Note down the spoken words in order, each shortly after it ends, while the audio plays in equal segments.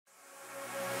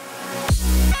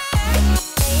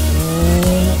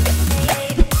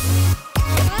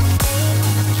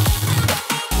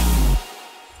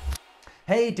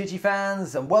Hey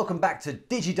DigiFans, and welcome back to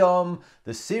DigiDom,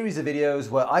 the series of videos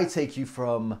where I take you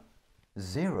from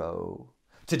zero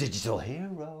to digital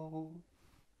hero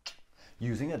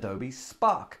using Adobe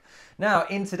Spark. Now,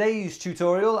 in today's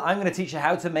tutorial, I'm going to teach you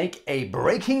how to make a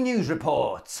breaking news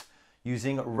report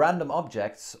using random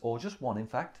objects, or just one in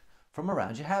fact, from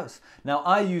around your house. Now,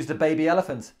 I used a baby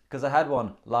elephant because I had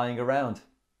one lying around.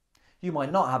 You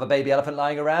might not have a baby elephant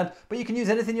lying around, but you can use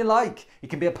anything you like. It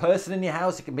can be a person in your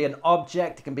house, it can be an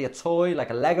object, it can be a toy,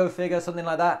 like a Lego figure, something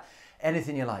like that.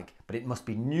 Anything you like, but it must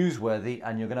be newsworthy,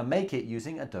 and you're gonna make it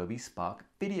using Adobe Spark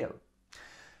Video.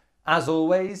 As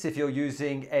always, if you're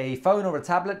using a phone or a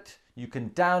tablet, you can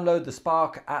download the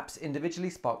Spark apps individually,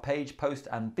 Spark Page, Post,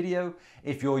 and Video.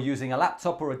 If you're using a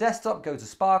laptop or a desktop, go to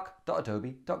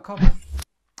spark.adobe.com.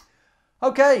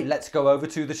 Okay, let's go over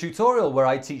to the tutorial where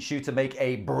I teach you to make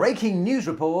a breaking news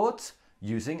report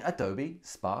using Adobe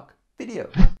Spark Video.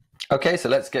 Okay, so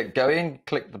let's get going.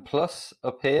 Click the plus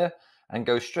up here and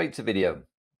go straight to video.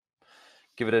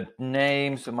 Give it a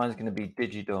name, so mine's going to be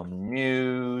DigiDom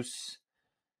News.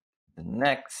 The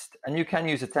next, and you can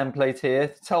use a template here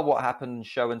to tell what happened.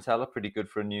 Show and tell are pretty good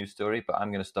for a news story, but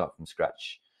I'm going to start from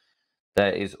scratch.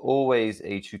 There is always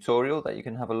a tutorial that you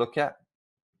can have a look at,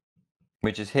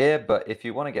 which is here, but if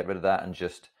you want to get rid of that and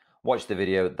just watch the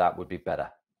video, that would be better.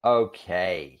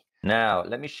 Okay, now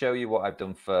let me show you what I've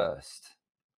done first.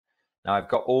 Now I've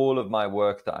got all of my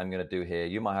work that I'm going to do here.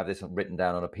 You might have this written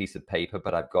down on a piece of paper,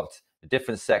 but I've got the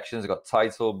different sections. I've got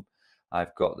title,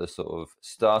 I've got the sort of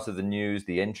start of the news,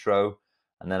 the intro,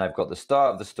 and then I've got the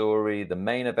start of the story, the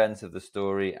main event of the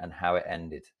story, and how it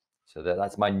ended. So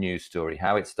that's my news story,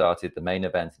 how it started, the main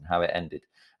event, and how it ended.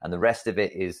 And the rest of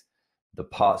it is the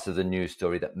parts of the news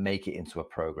story that make it into a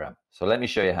program. So let me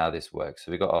show you how this works.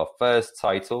 So we've got our first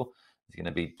title. It's going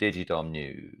to be DigiDom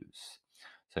News.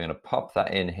 So I'm going to pop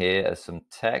that in here as some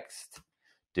text,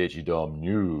 DigiDom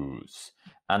News.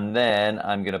 And then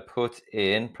I'm going to put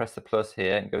in, press the plus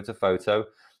here and go to photo.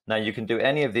 Now you can do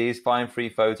any of these, find free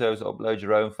photos, upload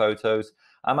your own photos.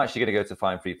 I'm actually going to go to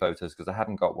find free photos because I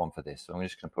haven't got one for this. So I'm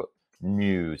just going to put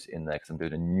news in there because I'm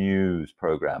doing a news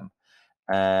program.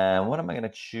 And what am I going to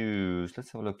choose?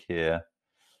 Let's have a look here.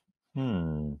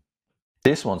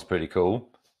 This one's pretty cool.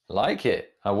 Like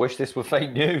it. I wish this were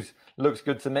fake news. Looks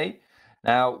good to me.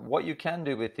 Now, what you can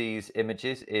do with these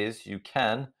images is you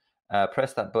can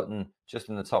press that button just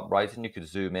in the top right, and you could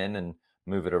zoom in and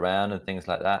move it around and things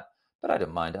like that. But I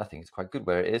don't mind. I think it's quite good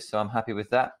where it is, so I'm happy with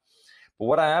that. But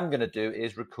what I am going to do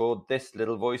is record this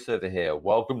little voiceover here.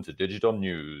 Welcome to DigiDom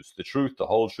News. The truth, the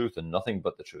whole truth, and nothing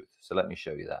but the truth. So let me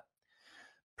show you that.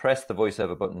 Press the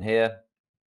voiceover button here.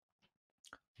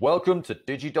 Welcome to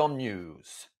DigiDom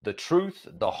News. The truth,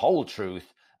 the whole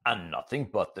truth, and nothing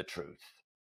but the truth.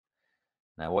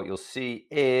 Now what you'll see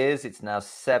is it's now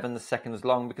 7 seconds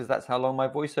long because that's how long my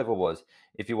voiceover was.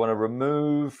 If you want to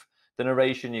remove the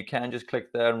narration, you can just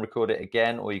click there and record it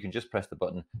again, or you can just press the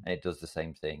button and it does the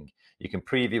same thing. You can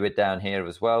preview it down here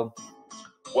as well.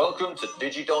 Welcome to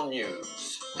DigiDom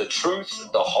News. The truth,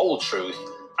 the whole truth,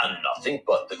 and nothing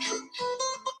but the truth.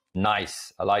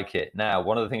 Nice, I like it. Now,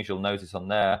 one of the things you'll notice on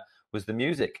there was the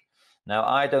music. Now,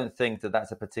 I don't think that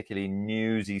that's a particularly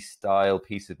newsy style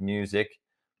piece of music,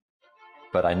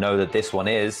 but I know that this one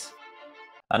is.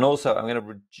 And also, I'm going to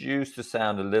reduce the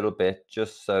sound a little bit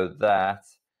just so that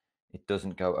it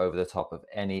doesn't go over the top of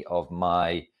any of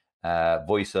my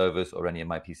voiceovers or any of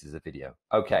my pieces of video.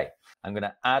 Okay, I'm going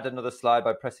to add another slide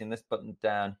by pressing this button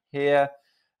down here,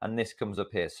 and this comes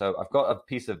up here. So I've got a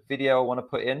piece of video I want to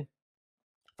put in.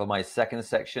 For my second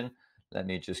section, let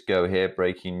me just go here,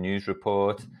 breaking news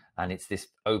report, and it's this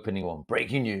opening one,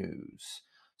 breaking news.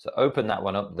 So open that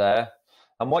one up there.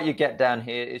 And what you get down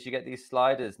here is you get these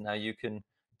sliders. Now you can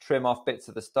trim off bits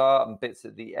at the start and bits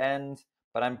at the end,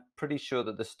 but I'm pretty sure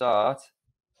that the start,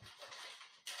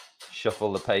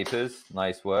 shuffle the papers,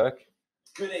 nice work.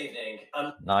 Good evening.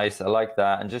 Nice, I like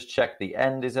that. And just check the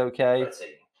end is okay.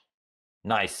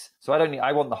 Nice. So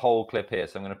I want the whole clip here.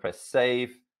 So I'm going to press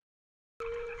save.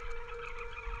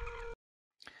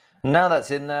 Now that's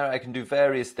in there, I can do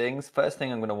various things. First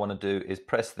thing I'm going to want to do is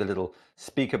press the little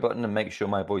speaker button and make sure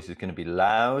my voice is going to be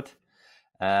loud.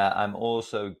 I'm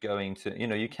also going to,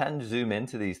 you can zoom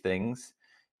into these things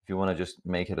if you want to just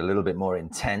make it a little bit more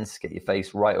intense, get your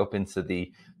face right up into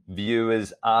the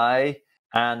viewer's eye.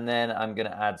 And then I'm going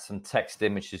to add some text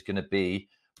in, which is going to be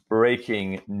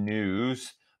breaking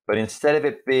news. But instead of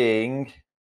it being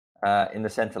in the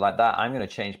center like that, I'm going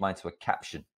to change mine to a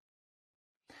caption,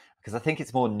 because I think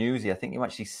it's more newsy. I think you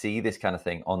actually see this kind of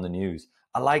thing on the news.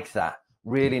 I like that.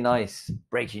 Really nice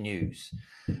breaking news.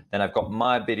 Then I've got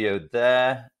my video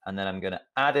there, and then I'm going to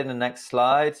add in the next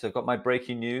slide. So I've got my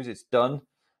breaking news, it's done.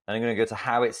 And I'm going to go to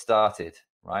how it started,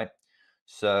 right?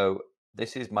 So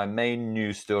this is my main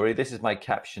news story. This is my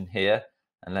caption here.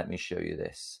 And let me show you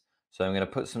this. So I'm going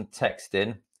to put some text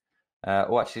in.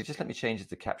 Actually, just let me change it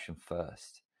to caption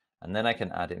first. And then I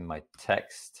can add in my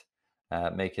text,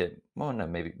 make it, well, no,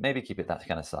 maybe keep it that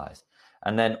kind of size.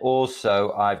 And then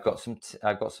also I've got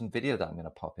some video that I'm going to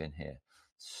pop in here.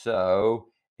 So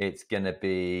it's going to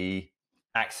be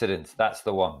accidents. That's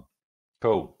the one.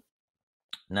 Cool.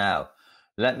 Now,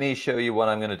 let me show you what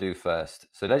I'm going to do first.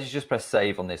 So let's just press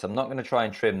save on this. I'm not going to try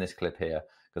and trim this clip here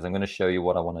because I'm going to show you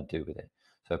what I want to do with it.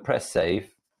 So press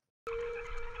save.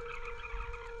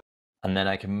 And then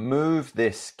I can move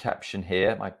this caption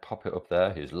here. I might pop it up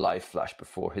there. His life flashed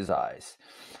before his eyes.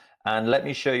 And let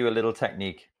me show you a little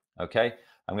technique, okay?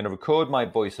 I'm going to record my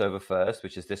voiceover first,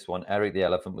 which is this one. Eric the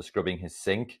elephant was scrubbing his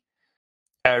sink.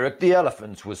 Eric the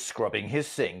elephant was scrubbing his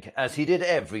sink, as he did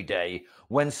every day,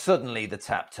 when suddenly the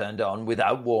tap turned on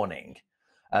without warning.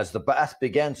 As the bath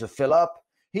began to fill up,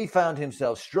 he found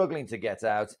himself struggling to get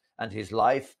out, and his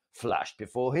life flashed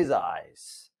before his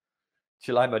eyes.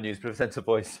 Do you like my news presenter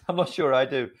voice? I'm not sure I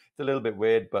do. It's a little bit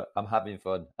weird, but I'm having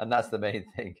fun, and that's the main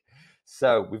thing.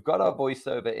 So we've got our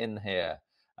voiceover in here,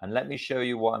 and let me show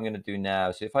you what I'm going to do now.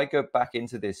 So if I go back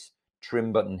into this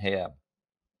trim button here,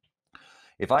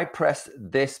 if I press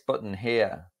this button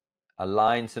here,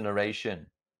 align to narration,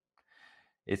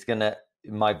 it's going to,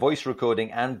 my voice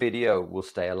recording and video will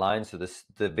stay aligned. So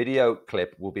the video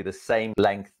clip will be the same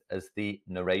length as the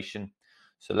narration.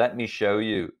 So let me show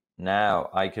you. Now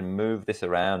I can move this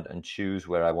around and choose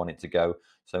where I want it to go.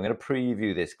 So I'm going to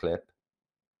preview this clip.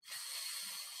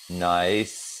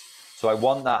 Nice. So I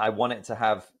want it to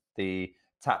have the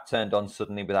tap turned on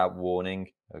suddenly without warning.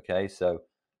 Okay, so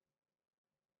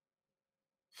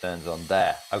turns on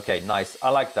there. Okay, nice. I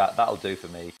like that. That'll do for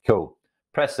me. Cool.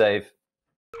 Press save.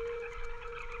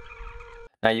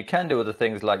 Now you can do other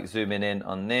things like zooming in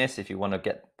on this if you want to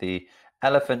get the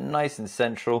elephant nice and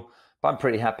central, but I'm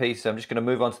pretty happy. So I'm just going to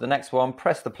move on to the next one,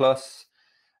 press the plus,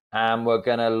 and we're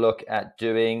going to look at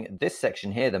doing this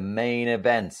section here, the main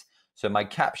event. So my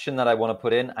caption that I want to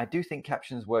put in, I do think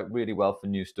captions work really well for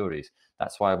news stories.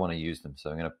 That's why I want to use them. So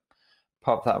I'm going to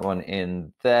pop that one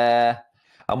in there.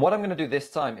 And what I'm going to do this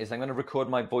time is I'm going to record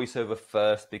my voiceover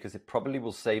first because it probably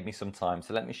will save me some time.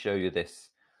 So let me show you this.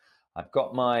 I've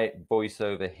got my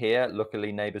voiceover here.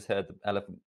 Luckily, neighbors heard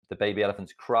the baby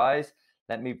elephant's cries.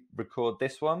 Let me record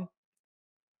this one.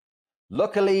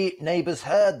 Luckily, neighbors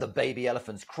heard the baby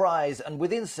elephant's cries, and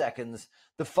within seconds,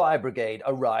 the fire brigade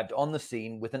arrived on the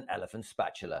scene with an elephant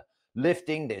spatula,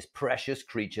 lifting this precious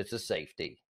creature to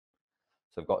safety.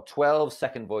 So I've got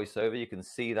 12-second voiceover. You can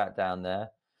see that down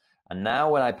there. And now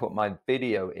when I put my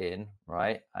video in,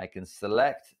 right, I can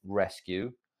select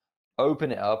rescue,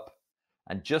 open it up,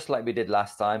 and just like we did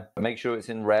last time, make sure it's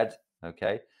in red,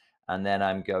 okay? And then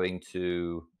I'm going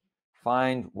to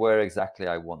find where exactly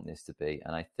I want this to be.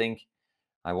 And I think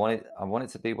I want it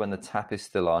to be when the tap is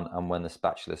still on and when the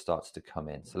spatula starts to come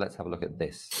in. So let's have a look at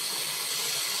this.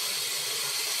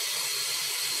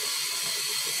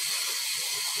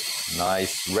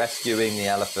 Nice, rescuing the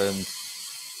elephant.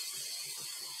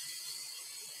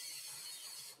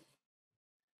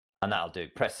 And that'll do.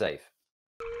 Press save.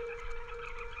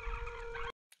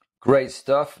 Great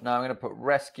stuff. Now I'm going to put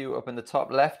rescue up in the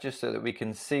top left just so that we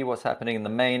can see what's happening in the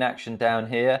main action down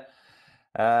here.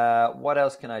 What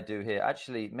else can I do here?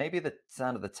 Actually, maybe the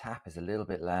sound of the tap is a little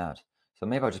bit loud. So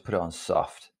maybe I'll just put it on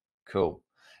soft. Cool.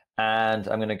 And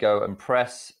I'm going to go and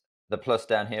press the plus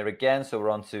down here again. So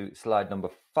we're on to slide number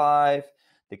 5.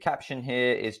 The caption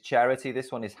here is charity.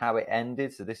 This one is how it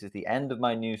ended. So this is the end of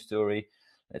my news story.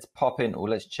 Let's pop in, or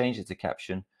let's change it to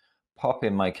caption. Pop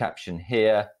in my caption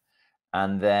here.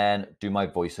 And then do my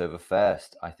voiceover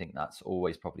first. I think that's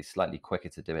always probably slightly quicker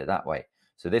to do it that way.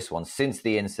 So this one, since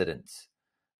the incident.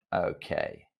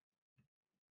 Okay.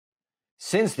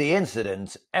 Since the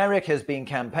incident, Eric has been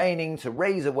campaigning to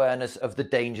raise awareness of the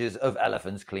dangers of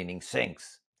elephants cleaning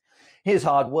sinks. His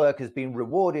hard work has been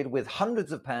rewarded with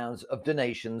hundreds of pounds of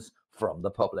donations from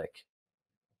the public.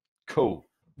 Cool.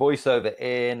 Voiceover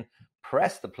in,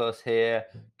 press the plus here,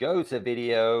 go to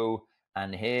video,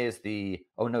 and here's the,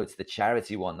 oh no, it's the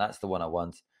charity one. That's the one I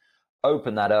want.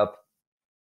 Open that up.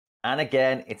 And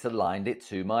again, it's aligned it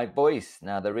to my voice.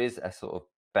 Now there is a sort of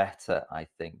better, I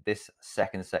think. This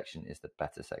second section is the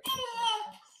better section.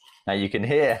 Now you can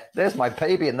hear, there's my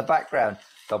baby in the background.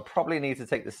 I'll probably need to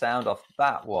take the sound off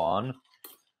that one,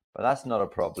 but that's not a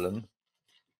problem.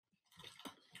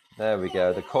 There we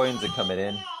go. The coins are coming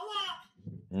in.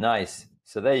 Nice.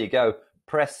 So there you go.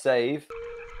 Press save.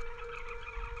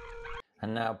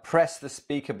 And now press the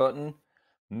speaker button,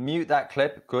 mute that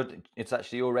clip. Good, it's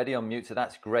actually already on mute, so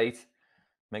that's great.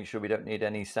 Make sure we don't need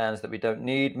any sounds that we don't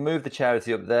need. Move the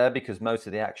charity up there because most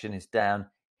of the action is down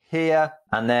here.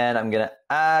 And then I'm going to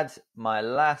add my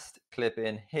last clip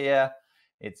in here.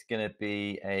 It's going to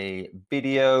be a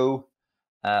video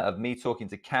of me talking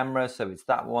to camera. So it's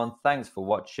that one. Thanks for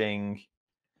watching.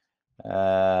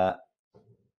 Pop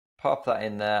that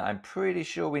in there. I'm pretty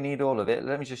sure we need all of it.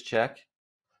 Let me just check.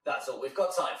 That's all we've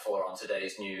got time for on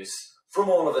today's news. From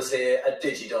all of us here at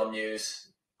DigiDom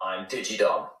News, I'm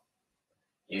DigiDom.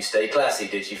 You stay classy,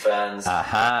 Digi fans.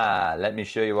 Aha, let me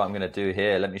show you what I'm going to do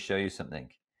here. Let me show you something.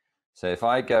 So if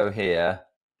I go here,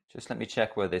 just let me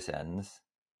check where this ends.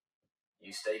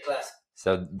 You stay classy.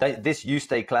 So this you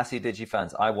stay classy, Digi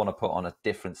fans, I want to put on a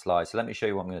different slide. So let me show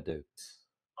you what I'm going to do.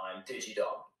 I'm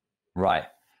DigiDom. Right,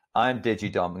 I'm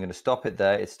DigiDom. I'm going to stop it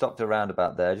there. It stopped around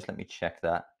about there. Just let me check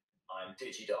that. I'm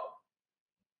DigiDom.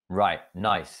 Right,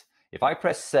 nice. If I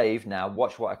press save now,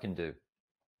 watch what I can do.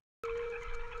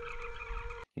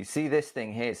 You see this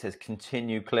thing here, it says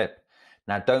continue clip.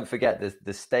 Now don't forget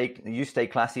you stay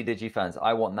classy, Digi fans.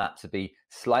 I want that to be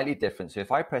slightly different. So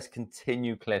if I press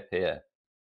continue clip here,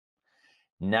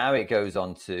 now it goes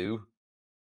on to you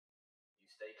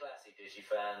stay classy, Digi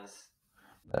fans.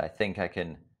 But I think I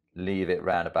can leave it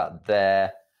round about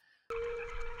there.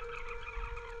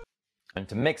 And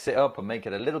to mix it up and make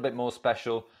it a little bit more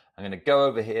special, I'm going to go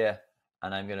over here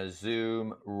and I'm going to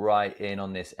zoom right in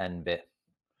on this end bit.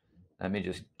 Let me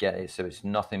just get it so it's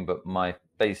nothing but my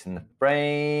face in the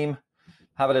frame.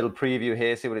 Have a little preview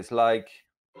here, see what it's like.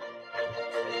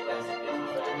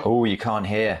 Oh, you can't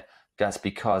hear. That's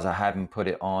because I haven't put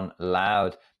it on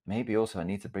loud. Maybe also I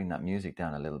need to bring that music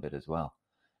down a little bit as well.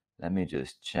 Let me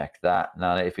just check that.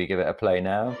 Now, if we give it a play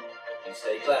now. You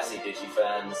stay classy, Digi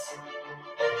fans.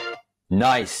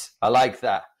 Nice, I like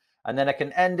that. And then I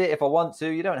can end it if I want to.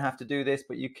 You don't have to do this,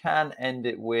 but you can end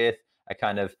it with a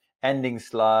kind of ending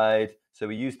slide. So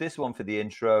we use this one for the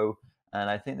intro, and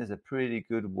I think there's a pretty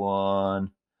good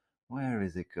one. Where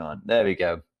is it gone? There we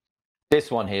go.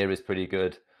 This one here is pretty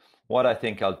good. What I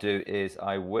think I'll do is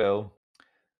I will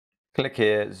click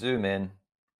here, zoom in,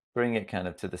 bring it kind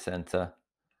of to the center,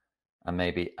 and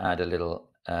maybe add a little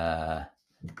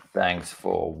thanks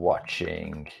for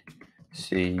watching.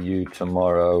 See you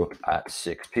tomorrow at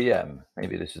 6 p.m.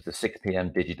 Maybe this is the 6 p.m.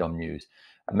 DigiDom news.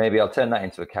 And maybe I'll turn that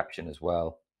into a caption as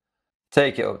well.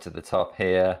 Take it up to the top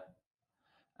here.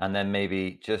 And then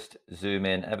maybe just zoom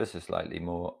in ever so slightly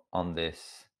more on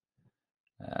this.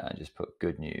 Just put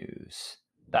good news.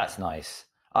 That's nice.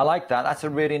 I like that. That's a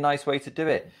really nice way to do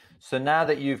it. So now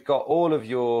that you've got all of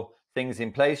your things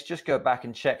in place, just go back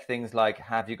and check things like,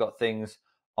 have you got things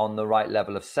on the right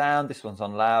level of sound? This one's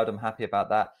on loud. I'm happy about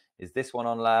that. Is this one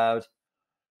on loud?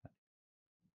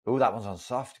 Oh, that one's on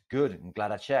soft. Good. I'm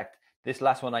glad I checked. This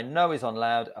last one I know is on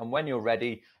loud. And when you're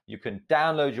ready, you can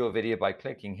download your video by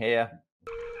clicking here.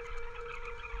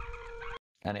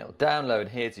 And it'll download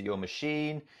here to your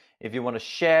machine. If you want to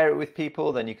share it with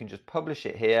people, then you can just publish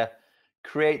it here,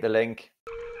 create the link.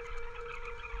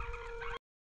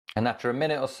 And after a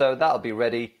minute or so, that'll be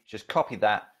ready. Just copy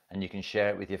that and you can share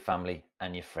it with your family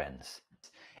and your friends.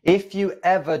 If you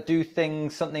ever do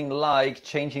something like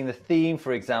changing the theme,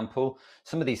 for example,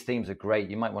 some of these themes are great.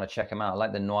 You might want to check them out. I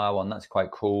like the noir one. That's quite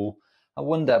cool. I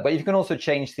wonder, but you can also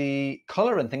change the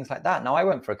color and things like that. Now I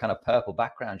went for a kind of purple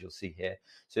background, you'll see here.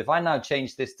 So if I now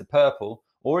change this to purple,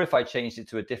 or if I changed it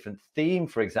to a different theme,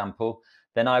 for example,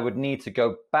 then I would need to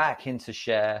go back into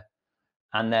share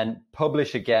and then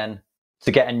publish again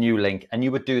to get a new link. And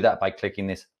you would do that by clicking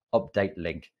this update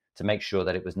link to make sure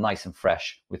that it was nice and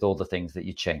fresh with all the things that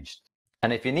you changed.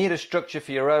 And if you need a structure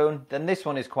for your own, then this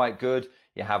one is quite good.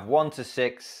 You have 1 to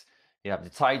 6, you have the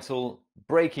title,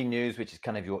 breaking news, which is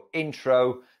kind of your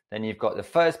intro. Then you've got the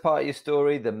first part of your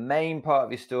story, the main part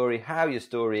of your story, how your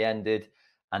story ended,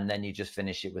 and then you just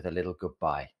finish it with a little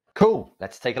goodbye. Cool,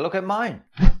 let's take a look at mine.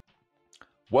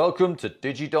 Welcome to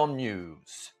DigiDom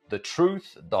News. The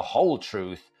truth, the whole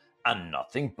truth, and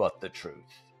nothing but the truth.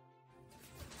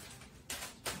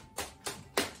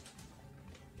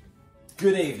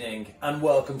 Good evening and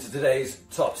welcome to today's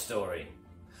top story.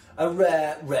 A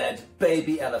rare red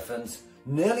baby elephant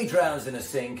nearly drowns in a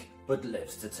sink but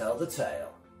lives to tell the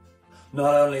tale.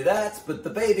 Not only that, but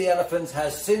the baby elephant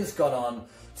has since gone on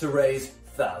to raise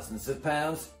thousands of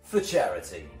pounds for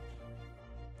charity.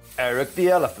 Eric the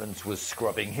elephant was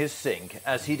scrubbing his sink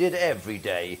as he did every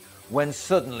day when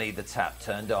suddenly the tap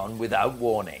turned on without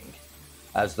warning.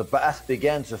 As the bath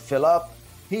began to fill up,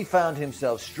 he found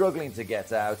himself struggling to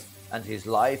get out and his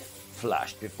life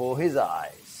flashed before his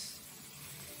eyes.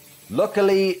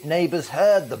 Luckily, neighbours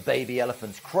heard the baby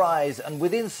elephant's cries, and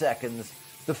within seconds,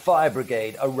 the fire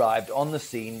brigade arrived on the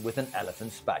scene with an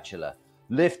elephant spatula,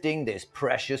 lifting this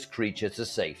precious creature to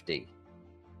safety.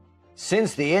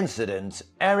 Since the incident,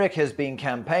 Eric has been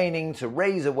campaigning to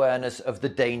raise awareness of the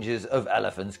dangers of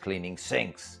elephants cleaning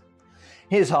sinks.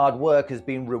 His hard work has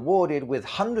been rewarded with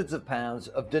hundreds of pounds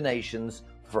of donations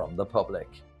from the public.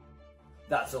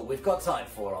 That's all we've got time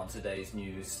for on today's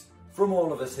news. From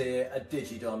all of us here at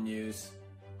DigiDom News,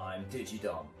 I'm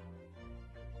DigiDom.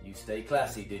 You stay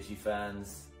classy, Digi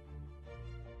fans.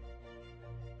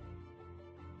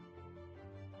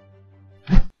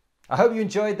 I hope you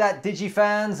enjoyed that, Digi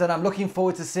fans, and I'm looking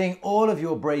forward to seeing all of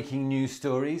your breaking news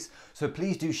stories. So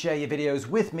please do share your videos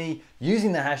with me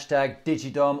using the hashtag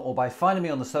DigiDom or by finding me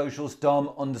on the socials,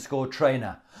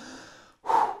 Dom_Traynor.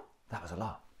 That was a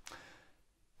lot.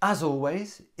 As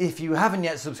always, if you haven't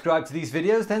yet subscribed to these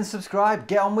videos, then subscribe,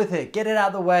 get on with it, get it out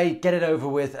of the way, get it over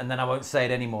with, and then I won't say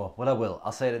it anymore. Well, I will.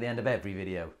 I'll say it at the end of every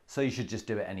video, so you should just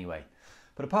do it anyway.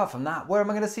 But apart from that, where am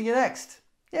I going to see you next?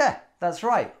 Yeah, that's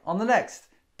right, on the next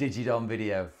DigiDom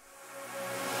video.